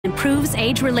improves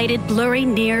age-related blurry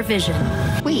near vision.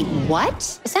 Wait,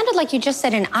 what? It sounded like you just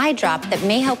said an eye drop that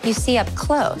may help you see up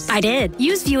close. I did.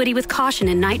 Use Vuity with caution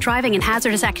in night driving and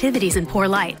hazardous activities in poor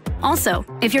light. Also,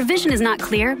 if your vision is not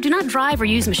clear, do not drive or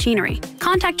use machinery.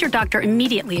 Contact your doctor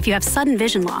immediately if you have sudden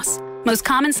vision loss. Most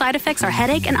common side effects are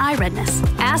headache and eye redness.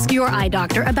 Ask your eye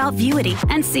doctor about Vuity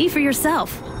and see for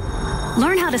yourself.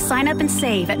 Learn how to sign up and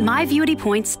save at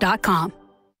myvuitypoints.com.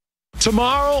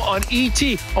 Tomorrow on ET,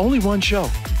 only one show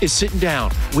is sitting down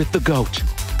with the GOAT,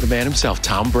 the man himself,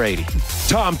 Tom Brady.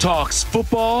 Tom talks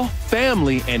football,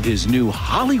 family, and his new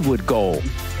Hollywood goal.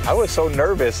 I was so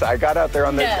nervous. I got out there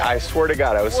on the, I swear to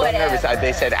God, I was so nervous.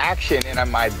 They said action, and I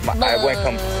went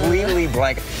completely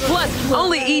blank. Plus,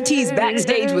 only ET's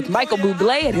backstage with Michael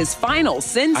Bublé at his final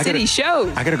Sin City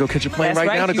show. I got to go catch a plane right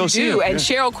now to go see him. And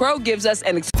Sheryl Crow gives us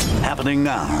an happening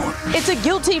now. It's a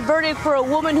guilty verdict for a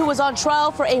woman who was on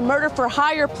trial for a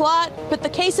murder-for-hire plot, but the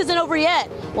case isn't over yet.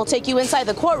 We'll take you inside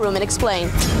the courtroom and explain.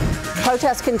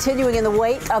 Protests continuing in the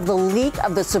wake of the leak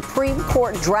of the Supreme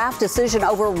Court draft decision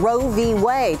over Roe v.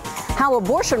 Wade. How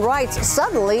abortion rights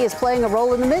suddenly is playing a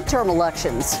role in the midterm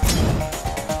elections.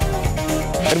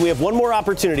 And we have one more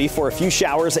opportunity for a few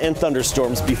showers and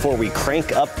thunderstorms before we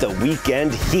crank up the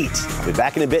weekend heat. We'll be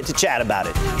back in a bit to chat about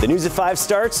it. The News at 5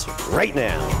 starts right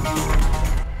now.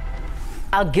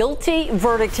 A guilty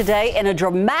verdict today in a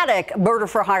dramatic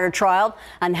murder-for-hire trial.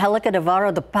 Angelica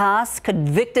Navarro de Paz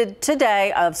convicted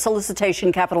today of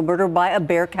solicitation capital murder by a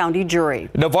Bexar County jury.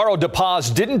 Navarro de Paz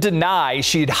didn't deny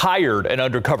she'd hired an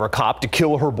undercover cop to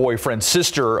kill her boyfriend's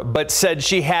sister, but said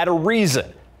she had a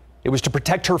reason. It was to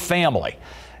protect her family.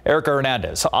 Erica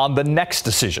Hernandez on the next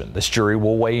decision this jury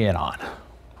will weigh in on.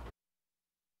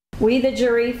 We, the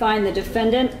jury, find the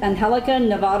defendant, Angelica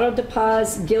Navarro de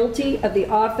Paz, guilty of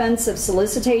the offense of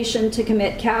solicitation to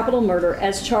commit capital murder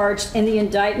as charged in the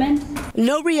indictment.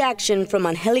 No reaction from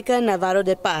Angelica Navarro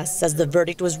de Paz as the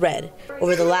verdict was read.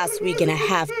 Over the last week and a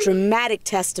half, dramatic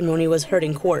testimony was heard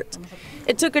in court.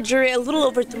 It took a jury a little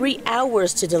over 3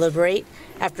 hours to deliberate.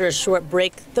 After a short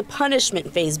break, the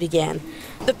punishment phase began.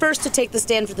 The first to take the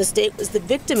stand for the state was the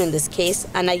victim in this case,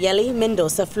 Anayeli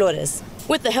Mendoza Flores.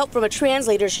 With the help from a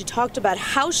translator, she talked about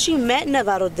how she met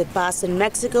Navarro de Paz in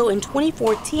Mexico in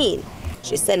 2014.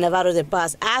 She said Navarro de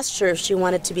Paz asked her if she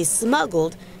wanted to be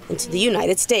smuggled into the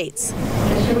United States.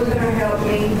 She was going to help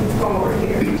me come over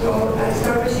here. So I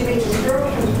started receiving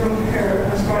instructions from her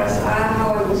as far as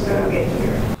how I was going to get here.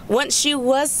 Once she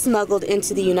was smuggled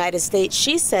into the United States,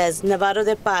 she says Navarro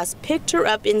de Paz picked her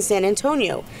up in San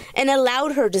Antonio and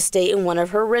allowed her to stay in one of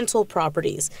her rental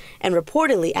properties and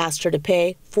reportedly asked her to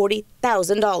pay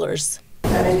 $40,000.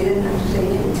 That I didn't have to say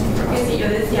anything.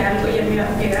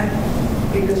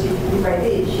 Because if I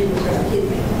did, she was going to kill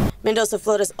me. Mendoza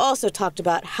Flores also talked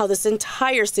about how this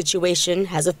entire situation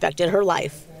has affected her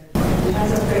life. It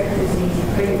has affected me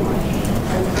very much.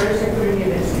 At first I couldn't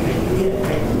even see it. It did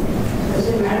affect me. It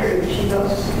doesn't matter if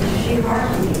she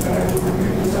harms me, but I don't want her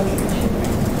to do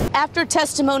something. After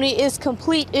testimony is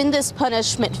complete in this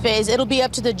punishment phase, it'll be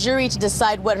up to the jury to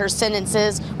decide what her sentence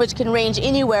is, which can range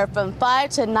anywhere from 5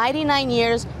 to 99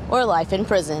 years or life in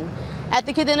prison. At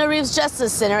the Cadena Reeves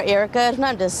Justice Center, Erica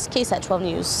Hernandez, KSAT 12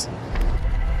 News.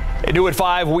 New at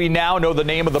 5, we now know the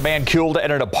name of the man killed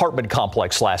at an apartment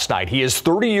complex last night. He is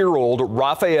 30-year-old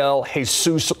Rafael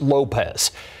Jesus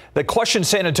Lopez. The question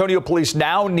San Antonio police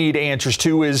now need answers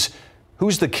to is,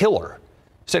 who's the killer?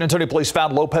 San Antonio police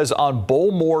found Lopez on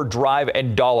Bullmore Drive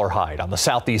and Dollarhide on the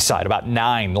southeast side about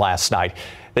 9 last night.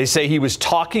 They say he was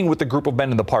talking with a group of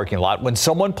men in the parking lot when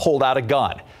someone pulled out a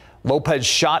gun. Lopez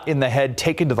shot in the head,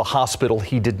 taken to the hospital.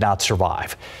 He did not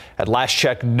survive. At last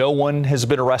check, no one has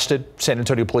been arrested. San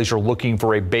Antonio police are looking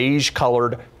for a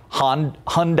beige-colored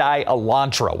Hyundai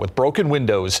Elantra with broken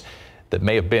windows that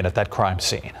may have been at that crime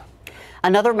scene.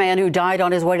 Another man who died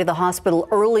on his way to the hospital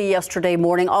early yesterday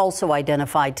morning also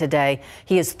identified today.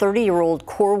 He is 30-year-old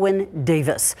Corwin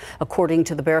Davis. According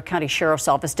to the Bexar County Sheriff's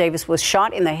Office, Davis was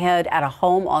shot in the head at a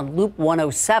home on Loop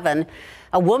 107.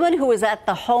 A woman who was at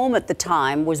the home at the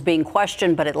time was being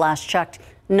questioned, but at last checked,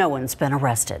 no one's been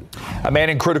arrested. A man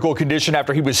in critical condition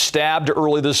after he was stabbed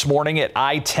early this morning at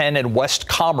I-10 and West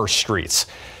Commerce Streets.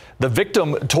 The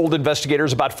victim told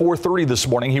investigators about 4:30 this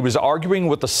morning he was arguing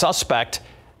with the suspect.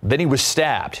 Then he was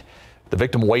stabbed. The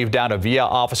victim waved down a VIA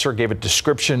officer, gave a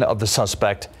description of the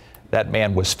suspect, That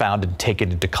man was found and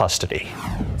taken into custody.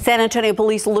 San Antonio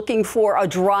police looking for a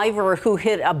driver who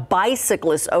hit a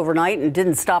bicyclist overnight and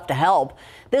didn't stop to help.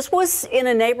 This was in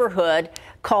a neighborhood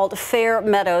called Fair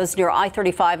Meadows near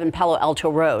I-35 and Palo Alto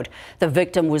Road. The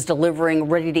victim was delivering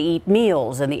ready-to-eat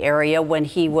meals in the area when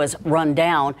he was run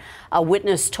down. A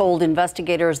witness told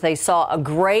investigators they saw a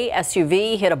gray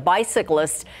SUV hit a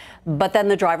bicyclist, but then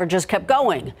the driver just kept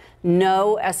going.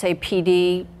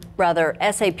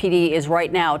 SAPD is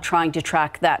right now trying to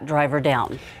track that driver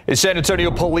down. San Antonio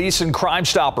police and Crime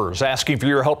Stoppers asking for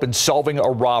your help in solving a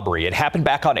robbery. It happened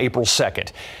back on April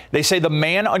 2nd. They say the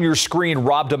man on your screen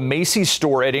robbed a Macy's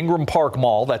store at Ingram Park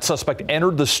Mall. That suspect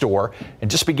entered the store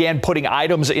and just began putting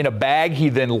items in a bag. He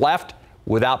then left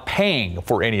without paying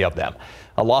for any of them.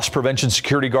 A loss prevention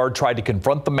security guard tried to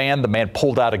confront the man. The man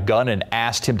pulled out a gun and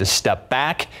asked him to step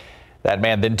back. That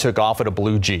man then took off in a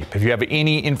blue Jeep. If you have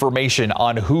any information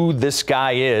on who this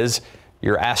guy is,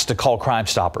 you're asked to call Crime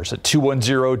Stoppers at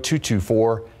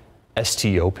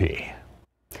 210-224-STOP.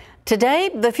 Today,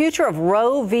 the future of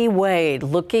Roe v. Wade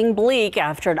looking bleak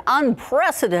after an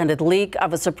unprecedented leak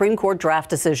of a Supreme Court draft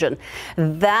decision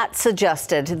that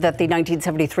suggested that the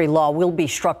 1973 law will be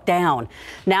struck down.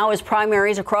 Now, as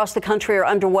primaries across the country are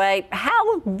underway,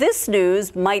 how this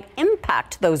news might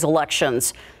impact those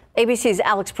elections. ABC's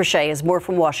Alex Prochet has more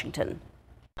from Washington.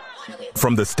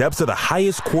 From the steps of the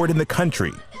highest court in the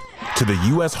country to the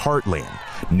U.S. heartland,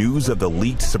 news of the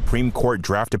leaked Supreme Court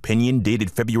draft opinion dated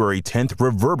February 10th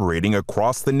reverberating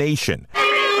across the nation.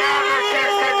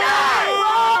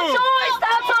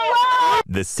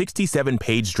 The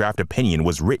 67-page draft opinion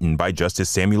was written by Justice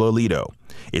Samuel Alito.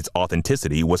 Its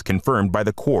authenticity was confirmed by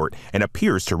the court and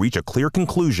appears to reach a clear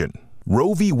conclusion.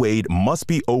 Roe v. Wade must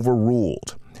be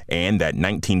overruled, and that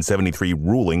 1973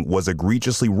 ruling was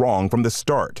egregiously wrong from the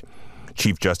start.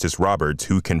 Chief Justice Roberts,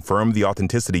 who confirmed the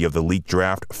authenticity of the leaked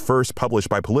draft first published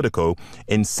by Politico,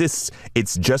 insists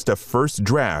it's just a first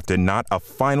draft and not a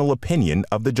final opinion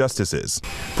of the justices.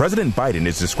 President Biden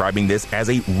is describing this as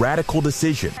a radical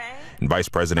decision, and Vice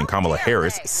President Kamala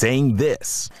Harris saying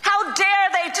this. How dare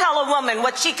they tell a woman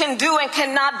what she can do and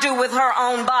cannot do with her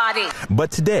own body?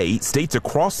 But today, states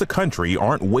across the country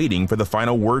aren't waiting for the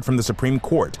final word from the Supreme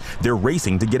Court. They're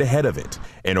racing to get ahead of it.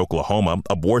 In Oklahoma,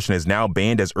 abortion is now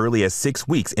banned as early as 6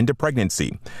 weeks into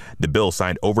pregnancy. The bill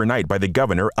signed overnight by the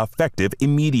governor, effective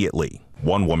immediately.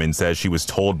 One woman says she was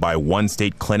told by one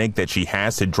state clinic that she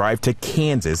has to drive to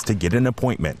Kansas to get an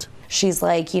appointment. She's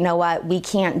like, you know what, we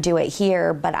can't do it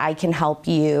here, but I can help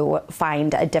you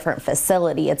find a different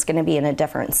facility. It's going to be in a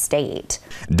different state.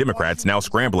 Democrats now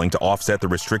scrambling to offset the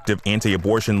restrictive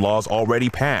anti-abortion laws already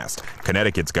passed.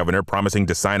 Connecticut's governor promising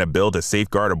to sign a bill to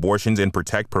safeguard abortions and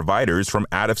protect providers from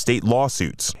out-of-state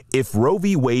lawsuits. If Roe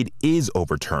v. Wade is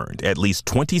overturned, at least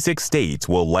 26 states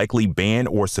will likely ban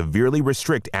or severely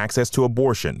restrict access to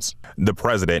abortions. The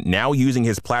president now using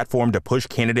his platform to push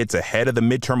candidates ahead of the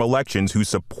midterm elections who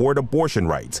support abortion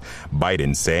rights.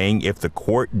 Biden saying if the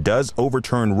court does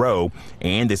overturn Roe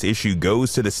and this issue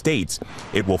goes to the states,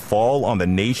 it will fall on the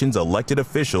nation's elected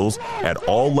officials at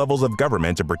all levels of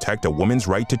government to protect a woman's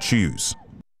right to choose.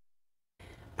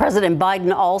 President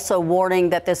Biden also warning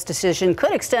that this decision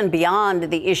could extend beyond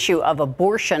the issue of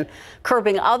abortion,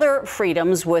 curbing other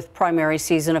freedoms with primary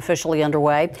season officially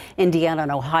underway. Indiana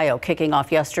and Ohio kicking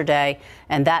off yesterday,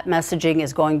 and that messaging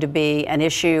is going to be an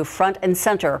issue front and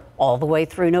center all the way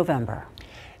through November.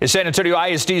 San Antonio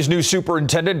ISD's new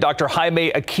superintendent, Dr.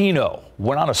 Jaime Aquino,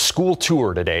 went on a school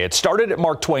tour today. It started at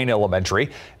Mark Twain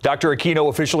Elementary. Dr. Aquino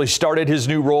officially started his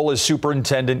new role as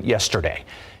superintendent yesterday.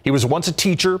 He was once a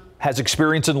teacher, has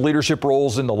experience in leadership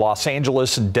roles in the Los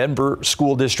Angeles and Denver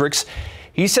school districts.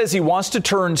 He says he wants to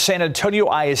turn San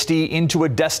Antonio ISD into a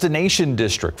destination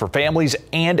district for families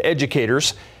and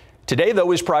educators. Today, though,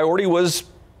 his priority was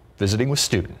visiting with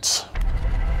students.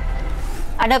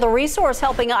 Another resource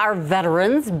helping our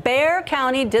veterans, Bexar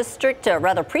County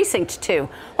Precinct 2,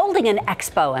 holding an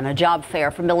expo and a job fair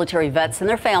for military vets and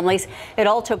their families. It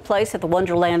all took place at the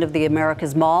Wonderland of the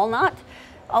Americas Mall. Not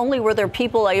only were there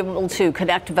people able to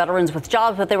connect veterans with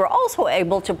jobs, but they were also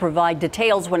able to provide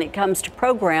details when it comes to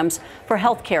programs for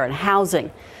health care and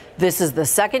housing. This is the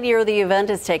second year the event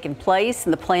has taken place,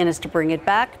 and the plan is to bring it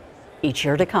back each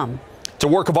year to come. It's a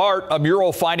work of art, a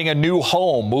mural finding a new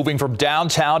home, moving from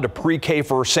downtown to pre-K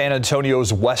for San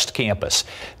Antonio's West Campus.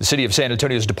 The City of San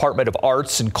Antonio's Department of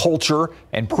Arts and Culture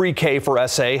and pre-K for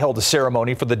SA held a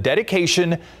ceremony for the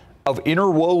dedication of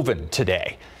Interwoven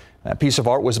today. That piece of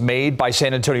art was made by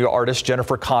San Antonio artist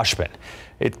Jennifer Koshman.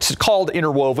 It's called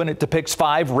Interwoven. It depicts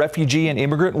 5 refugee and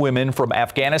immigrant women from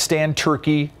Afghanistan,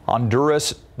 Turkey,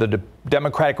 Honduras, the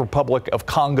Democratic Republic of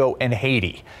Congo, and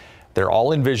Haiti. They're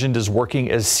all envisioned as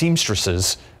working as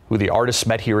seamstresses, who the artists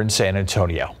met here in San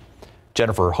Antonio.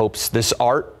 Jennifer hopes this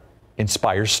art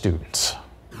inspires students.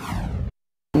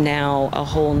 Now a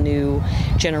whole new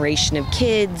generation of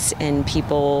kids and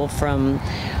people from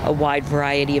a wide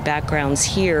variety of backgrounds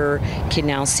here can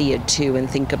now see it too and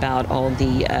think about all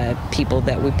the people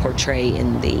that we portray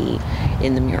in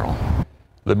the mural.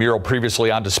 The mural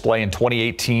previously on display in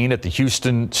 2018 at the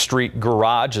Houston Street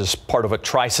Garage as part of a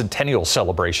tricentennial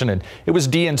celebration, and it was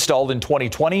deinstalled in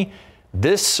 2020.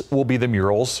 This will be the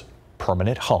mural's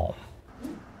permanent home.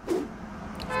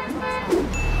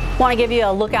 Want to give you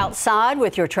a look outside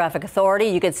with your traffic authority.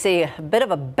 You can see a bit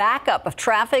of a backup of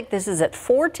traffic. This is at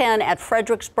 410 at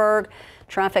Fredericksburg.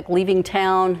 Traffic leaving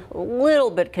town a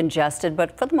little bit congested,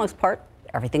 but for the most part,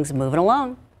 everything's moving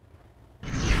along.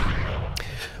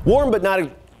 Warm but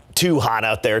not too hot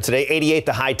out there today. 88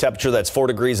 the high temperature, that's 4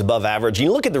 degrees above average.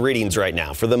 You look at the readings right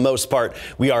now. For the most part,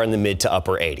 we are in the mid to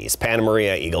upper 80s. Santa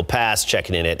Maria, Eagle Pass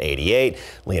checking in at 88.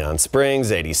 Leon Springs,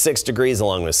 86 degrees,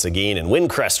 along with Seguin and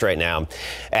Windcrest right now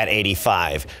at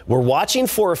 85. We're watching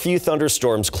for a few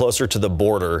thunderstorms closer to the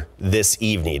border this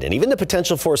evening, and even the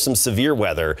potential for some severe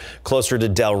weather closer to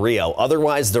Del Rio.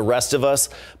 Otherwise, the rest of us,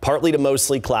 partly to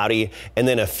mostly cloudy, and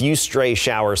then a few stray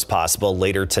showers possible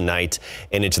later tonight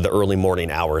and into the early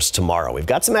morning hours tomorrow. We've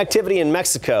got some activity in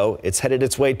Mexico. It's headed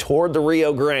its way toward the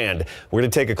Rio Grande. We're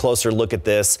going to take a closer look at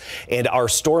this and our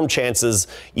storm chances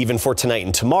even for tonight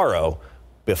and tomorrow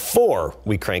before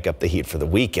we crank up the heat for the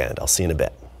weekend. I'll see you in a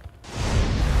bit.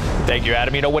 Thank you,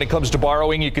 Adam. You know, when it comes to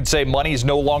borrowing, you could say money is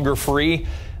no longer free.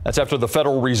 That's after the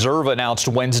Federal Reserve announced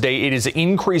Wednesday it is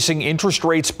increasing interest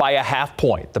rates by a half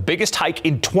point, the biggest hike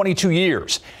in 22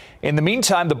 years. In the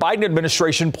meantime, the Biden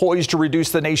administration poised to reduce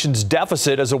the nation's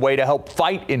deficit as a way to help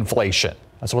fight inflation.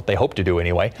 That's what they hope to do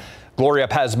anyway. Gloria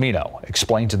Pazmino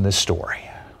explains in this story.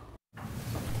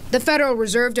 The Federal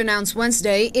Reserve announced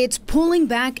Wednesday it's pulling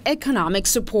back economic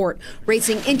support,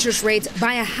 raising interest rates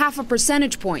by a half a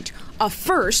percentage point, a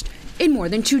first in more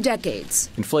than 2 decades.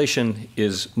 Inflation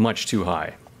is much too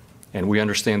high, and we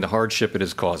understand the hardship it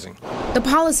is causing. The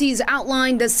policies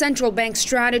outline the central bank's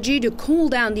strategy to cool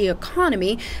down the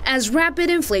economy as rapid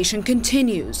inflation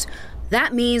continues.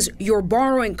 That means your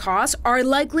borrowing costs are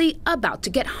likely about to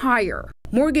get higher.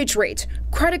 Mortgage rates,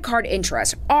 credit card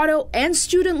interest, auto and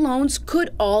student loans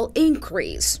could all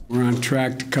increase. We're on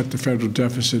track to cut the federal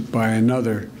deficit by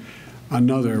another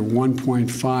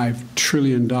 $1.5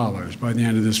 trillion by the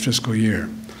end of this fiscal year.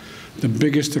 The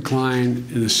biggest decline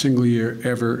in a single year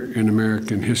ever in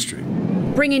American history.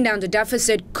 Bringing down the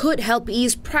deficit could help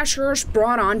ease pressures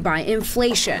brought on by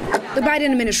inflation. The Biden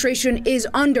administration is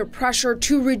under pressure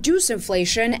to reduce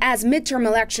inflation as midterm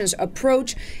elections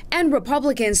approach and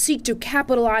Republicans seek to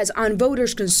capitalize on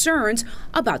voters' concerns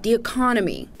about the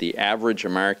economy. The average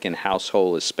American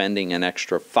household is spending an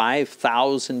extra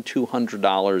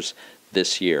 $5,200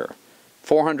 this year,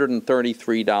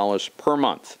 $433 per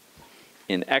month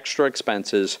in extra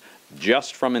expenses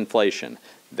just from inflation.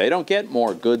 They don't get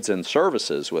more goods and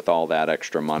services with all that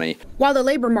extra money. While the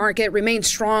labor market remains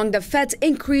strong, the Fed's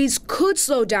increase could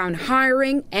slow down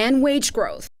hiring and wage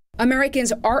growth.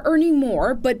 Americans are earning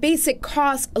more, but basic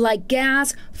costs like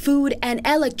gas, food, and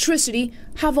electricity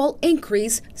have all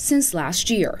increased since last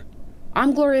year.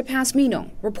 I'm Gloria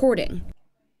Pazmino reporting.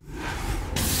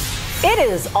 It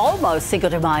is almost Cinco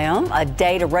de Mayo, a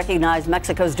day to recognize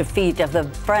Mexico's defeat of the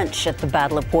French at the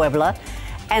Battle of Puebla.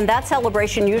 And that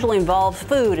celebration usually involves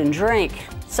food and drink.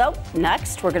 So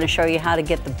next, we're going to show you how to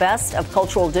get the best of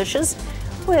cultural dishes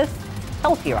with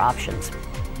healthier options.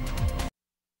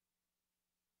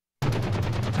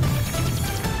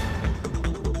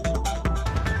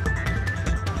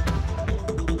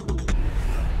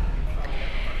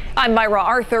 I'm Myra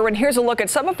Arthur, and here's a look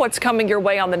at some of what's coming your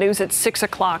way on the news at 6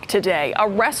 o'clock today. A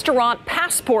restaurant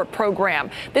passport program.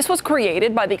 This was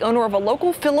created by the owner of a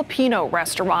local Filipino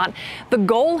restaurant. The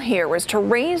goal here is to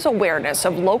raise awareness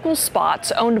of local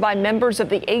spots owned by members of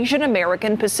the Asian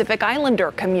American Pacific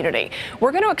Islander community.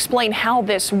 We're going to explain how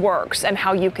this works and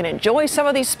how you can enjoy some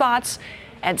of these spots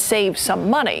and save some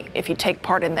money if you take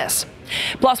part in this.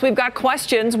 Plus, we've got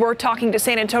questions. We're talking to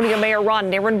San Antonio Mayor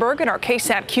Ron Nirenberg in our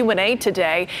KSAT Q&A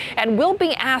today, and we'll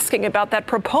be asking about that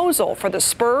proposal for the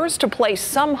Spurs to play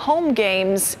some home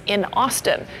games in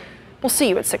Austin. We'll see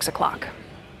you at 6 o'clock.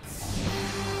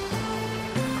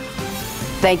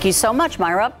 Thank you so much,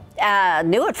 Myra.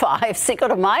 New at 5, Cinco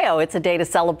de Mayo. It's a day to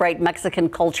celebrate Mexican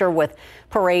culture with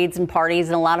parades and parties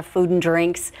and a lot of food and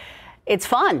drinks. It's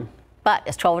fun. But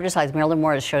as 12 Decides, Marilyn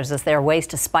Morris shows us there are ways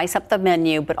to spice up the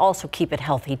menu, but also keep it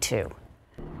healthy, too.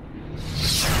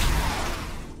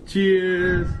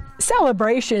 Cheers.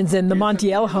 Celebrations in the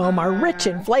Montiel home are rich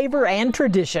in flavor and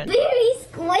tradition. Very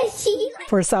squishy.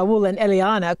 For Saul and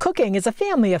Eliana, cooking is a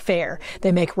family affair.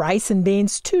 They make rice and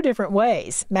beans 2 different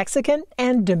ways, Mexican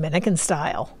and Dominican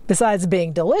style. Besides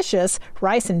being delicious,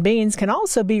 rice and beans can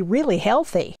also be really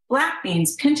healthy. Black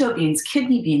beans, pinto beans,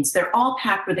 kidney beans, they're all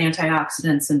packed with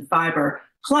antioxidants and fiber,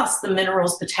 plus the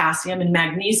minerals potassium and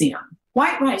magnesium.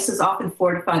 White rice is often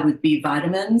fortified with B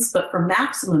vitamins, but for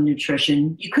maximum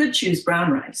nutrition, you could choose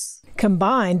brown rice.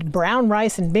 Combined, brown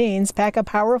rice and beans pack a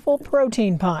powerful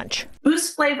protein punch.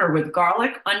 Boost flavor with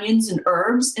garlic, onions, and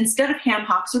herbs instead of ham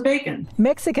hocks or bacon.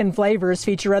 Mexican flavors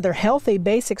feature other healthy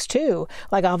basics too,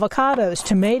 like avocados,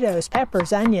 tomatoes,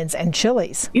 peppers, onions, and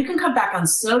chilies. You can cut back on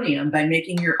sodium by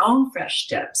making your own fresh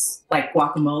dips, like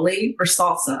guacamole or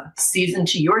salsa, seasoned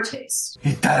to your taste.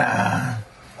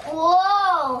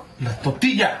 Whoa! La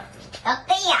tortilla.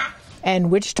 Tortilla. And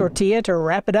which tortilla to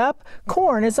wrap it up?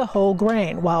 Corn is a whole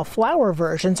grain, while flour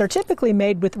versions are typically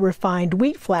made with refined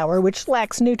wheat flour, which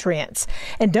lacks nutrients.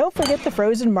 And don't forget the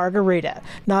frozen margarita.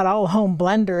 Not all home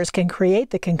blenders can create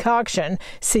the concoction.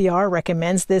 CR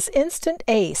recommends this instant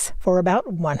ace for about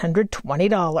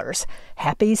 $120.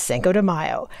 Happy Cinco de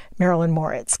Mayo. Marilyn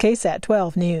Moritz, KSAT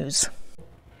 12 News.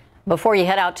 Before you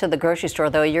head out to the grocery store,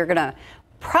 though, you're going to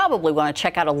probably want to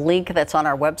check out a link that's on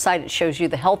our website. It shows you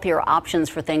the healthier options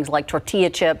for things like tortilla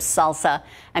chips, salsa,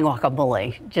 and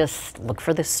guacamole. Just look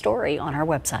for this story on our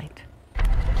website.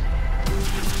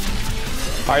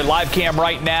 All right, live cam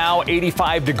right now,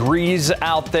 85 degrees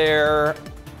out there.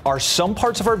 Are some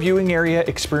parts of our viewing area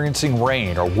experiencing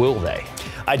rain, or will they?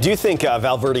 I do think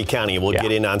Valverde County will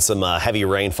get in on some heavy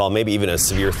rainfall, maybe even a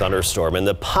severe thunderstorm, and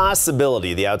the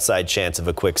possibility, the outside chance of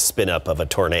a quick spin up of a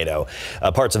tornado.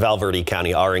 Parts of Valverde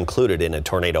County are included in a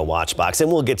tornado watch box,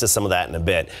 and we'll get to some of that in a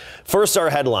bit. First,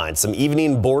 our headlines, some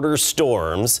evening border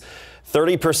storms,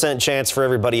 30% chance for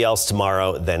everybody else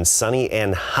tomorrow, then sunny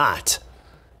and hot.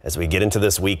 As we get into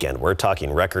this weekend, we're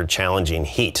talking record challenging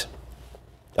heat.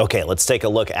 Okay, let's take a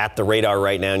look at the radar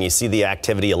right now, and you see the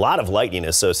activity, a lot of lightning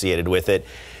associated with it.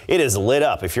 It is lit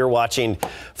up. If you're watching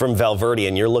from Valverde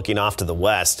and you're looking off to the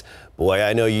west, boy,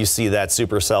 I know you see that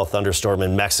supercell thunderstorm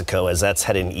in Mexico as that's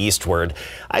heading eastward.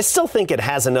 I still think it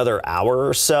has another hour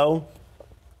or so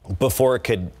before it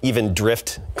could even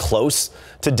drift close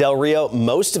to Del Rio.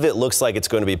 Most of it looks like it's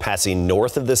going to be passing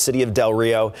north of the city of Del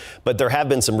Rio, but there have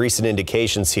been some recent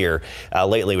indications here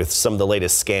lately with some of the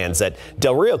latest scans that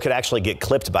Del Rio could actually get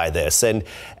clipped by this. And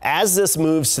as this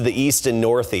moves to the east and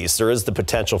northeast, there is the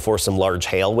potential for some large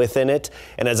hail within it.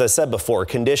 And as I said before,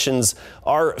 conditions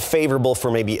are favorable for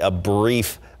maybe a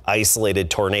brief isolated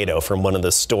tornado from one of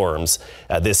the storms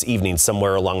this evening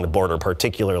somewhere along the border,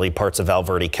 particularly parts of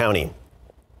Valverde County.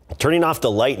 Turning off the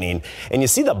lightning, and you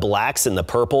see the blacks and the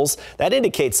purples, that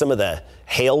indicates some of the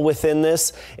hail within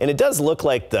this, and it does look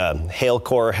like the hail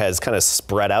core has kind of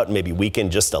spread out and maybe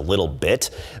weakened just a little bit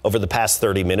over the past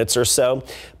 30 minutes or so,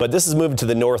 but this is moving to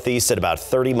the northeast at about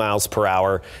 30 miles per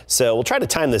hour, so we'll try to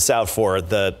time this out for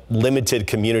the limited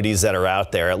communities that are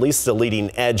out there, at least the leading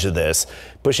edge of this,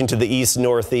 pushing to the east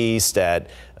northeast at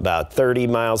about 30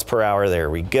 miles per hour. There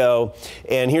we go,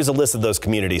 and here's a list of those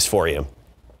communities for you.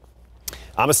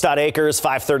 Amistad Acres,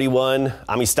 5:31.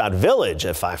 Amistad Village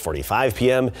at 5:45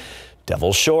 p.m.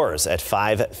 Devil Shores at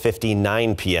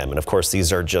 5:59 p.m. And of course,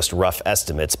 these are just rough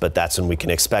estimates, but that's when we can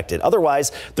expect it.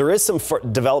 Otherwise, there is some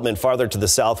development farther to the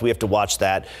south. We have to watch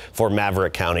that for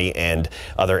Maverick County and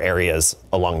other areas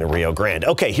along the Rio Grande.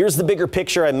 Okay, here's the bigger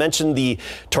picture. I mentioned the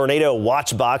tornado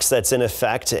watch box that's in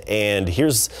effect, and here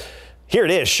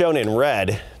it is shown in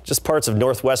red. Just parts of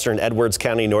northwestern Edwards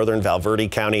County, northern Valverde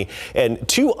County, and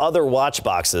 2 other watch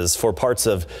boxes for parts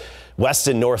of west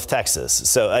and north Texas.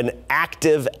 So an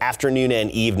active afternoon and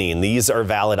evening. These are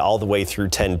valid all the way through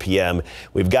 10 p.m.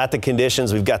 We've got the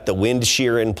conditions. We've got the wind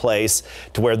shear in place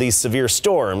to where these severe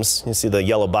storms, you see the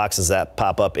yellow boxes that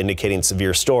pop up indicating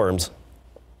severe storms,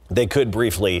 they could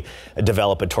briefly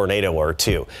develop a tornado or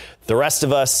two. The rest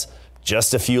of us,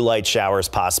 just a few light showers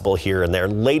possible here and there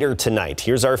later tonight.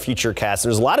 Here's our future cast.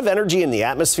 There's a lot of energy in the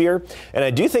atmosphere, and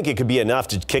I do think it could be enough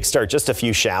to kickstart just a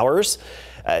few showers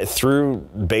through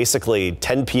basically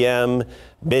 10 p.m.,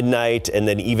 midnight, and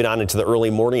then even on into the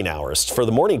early morning hours. For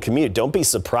the morning commute, don't be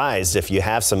surprised if you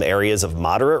have some areas of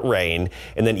moderate rain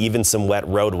and then even some wet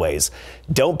roadways.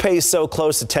 Don't pay so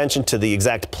close attention to the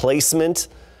exact placement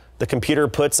the computer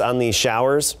puts on these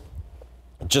showers,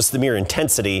 just the mere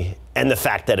intensity and the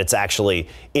fact that it's actually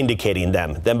indicating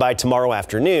them. Then by tomorrow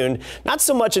afternoon, not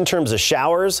so much in terms of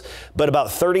showers, but about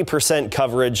 30%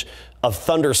 coverage of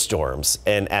thunderstorms.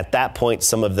 And at that point,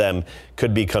 some of them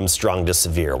could become strong to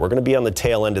severe. We're going to be on the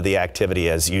tail end of the activity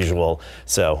as usual,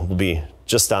 so we'll be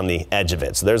just on the edge of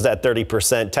it. So there's that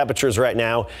 30%. Temperatures right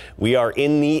now, we are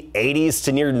in the 80s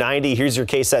to near 90. Here's your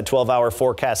KSAT 12-hour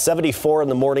forecast. 74 in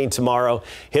the morning tomorrow,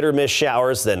 hit or miss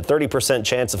showers, then 30%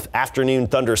 chance of afternoon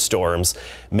thunderstorms,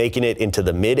 making it into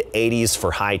the mid-80s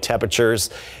for high temperatures.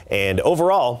 And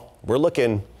overall, we're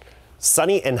looking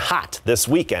sunny and hot this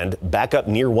weekend, back up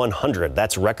near 100.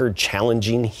 That's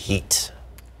record-challenging heat.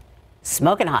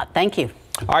 Smoking hot. Thank you.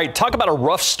 All right, talk about a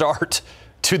rough start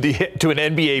to an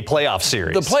NBA playoff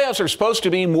series. The playoffs are supposed to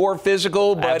be more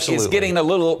physical, but Absolutely. it's getting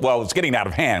it's getting out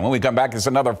of hand. When we come back, it's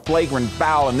another flagrant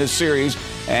foul in this series,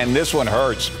 and this one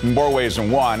hurts in more ways than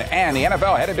one. And the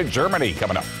NFL headed to Germany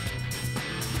coming up.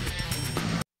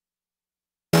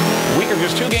 We're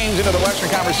just 2 games into the Western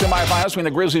Conference semifinals between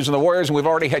the Grizzlies and the Warriors, and we've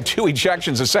already had 2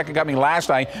 ejections. The second coming last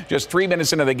night, just 3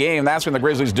 minutes into the game. That's when the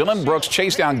Grizzlies' Dylan Brooks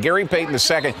chased down Gary Payton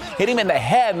II, hit him in the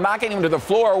head, knocking him to the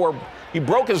floor where he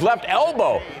broke his left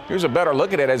elbow. Here's a better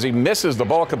look at it as he misses the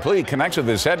ball completely, connects with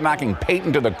his head, knocking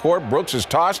Payton to the court. Brooks is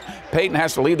tossed. Payton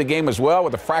has to leave the game as well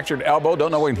with a fractured elbow.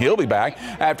 Don't know when he'll be back.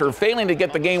 After failing to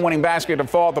get the game-winning basket to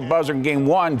fall at the buzzer in Game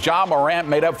 1, Ja Morant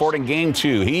made up for it in Game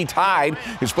 2. He tied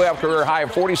his playoff career high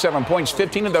of 47 points.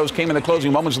 15 of those came in the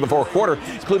closing moments of the fourth quarter,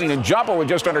 including a jumper with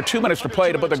just under 2 minutes to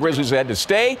play to put the Grizzlies ahead to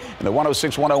stay in the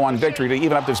 106-101 victory to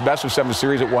even up this best-of-7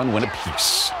 series at 1 win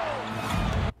apiece.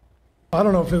 I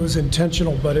don't know if it was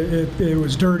intentional, but it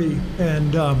was dirty.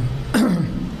 And,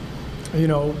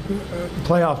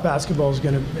 playoff basketball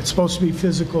it's supposed to be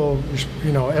physical.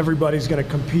 Everybody's going to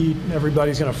compete.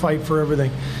 Everybody's going to fight for everything.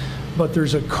 But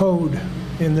there's a code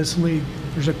in this league.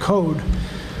 There's a code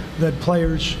that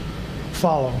players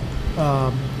follow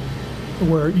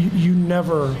where you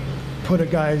never put a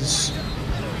guy's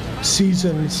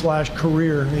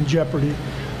season/career in jeopardy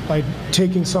by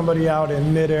taking somebody out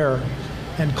in midair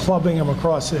and clubbing him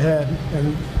across the head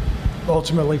and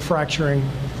ultimately fracturing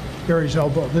Gary's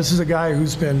elbow. This is a guy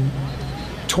who's been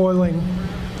toiling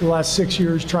the last 6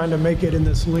 years trying to make it in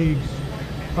this league.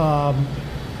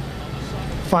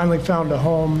 Finally found a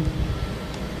home,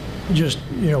 just,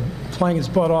 playing his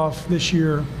butt off this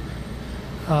year.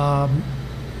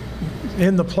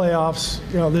 In the playoffs,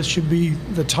 this should be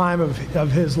the time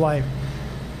of his life.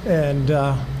 And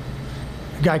the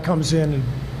guy comes in and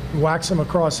whacks him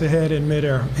across the head in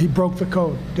midair. He broke the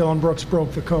code. Dylan Brooks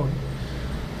broke the code.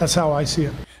 That's how I see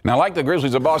it. Now, like the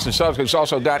Grizzlies, the Boston Celtics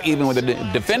also got even with the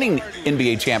defending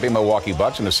NBA champion Milwaukee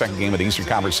Bucks in the second game of the Eastern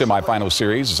Conference semifinal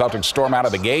series. The Celtics storm out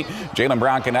of the gate. Jaylen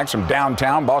Brown connects from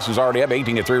downtown. Boston's already up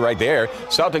 18-3 right there.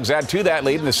 Celtics add to that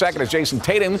lead in the second as Jason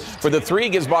Tatum for the 3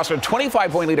 gives Boston a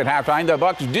 25-point lead at halftime. The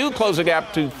Bucks do close the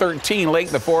gap to 13 late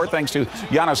in the fourth thanks to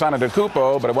Giannis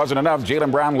Antetokounmpo, but it wasn't enough. Jaylen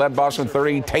Brown led Boston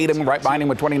 30. Tatum right behind him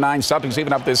with 29. Celtics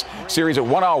even up this series at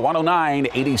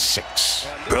 109-86.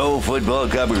 Pro football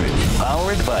coverage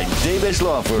powered by Davis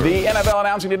Law Firm. The NFL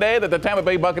announcing today that the Tampa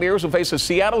Bay Buccaneers will face the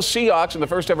Seattle Seahawks in the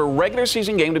first ever regular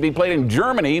season game to be played in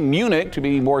Germany, Munich, to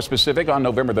be more specific, on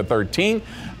November the 13th.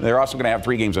 They're also going to have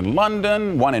 3 games in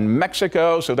London, 1 in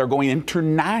Mexico, so they're going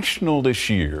international this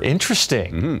year.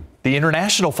 Interesting. Mm-hmm. The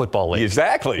International Football League.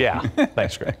 Exactly. Yeah.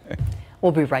 Thanks, Greg.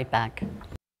 We'll be right back.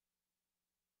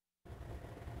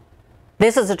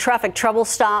 This is a traffic trouble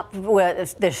stop.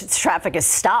 The traffic is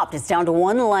stopped. It's down to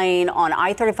 1 lane on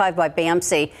I-35 by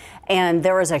Bamsey, and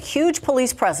there is a huge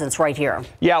police presence right here.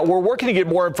 Yeah, we're working to get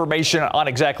more information on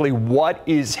exactly what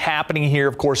is happening here.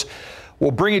 Of course, we'll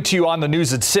bring it to you on the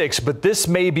news at 6, but this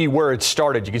may be where it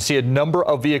started. You can see a number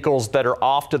of vehicles that are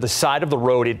off to the side of the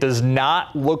road. It does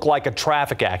not look like a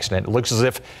traffic accident. It looks as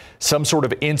if some sort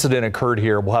of incident occurred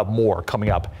here. We'll have more coming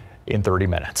up in 30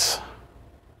 minutes.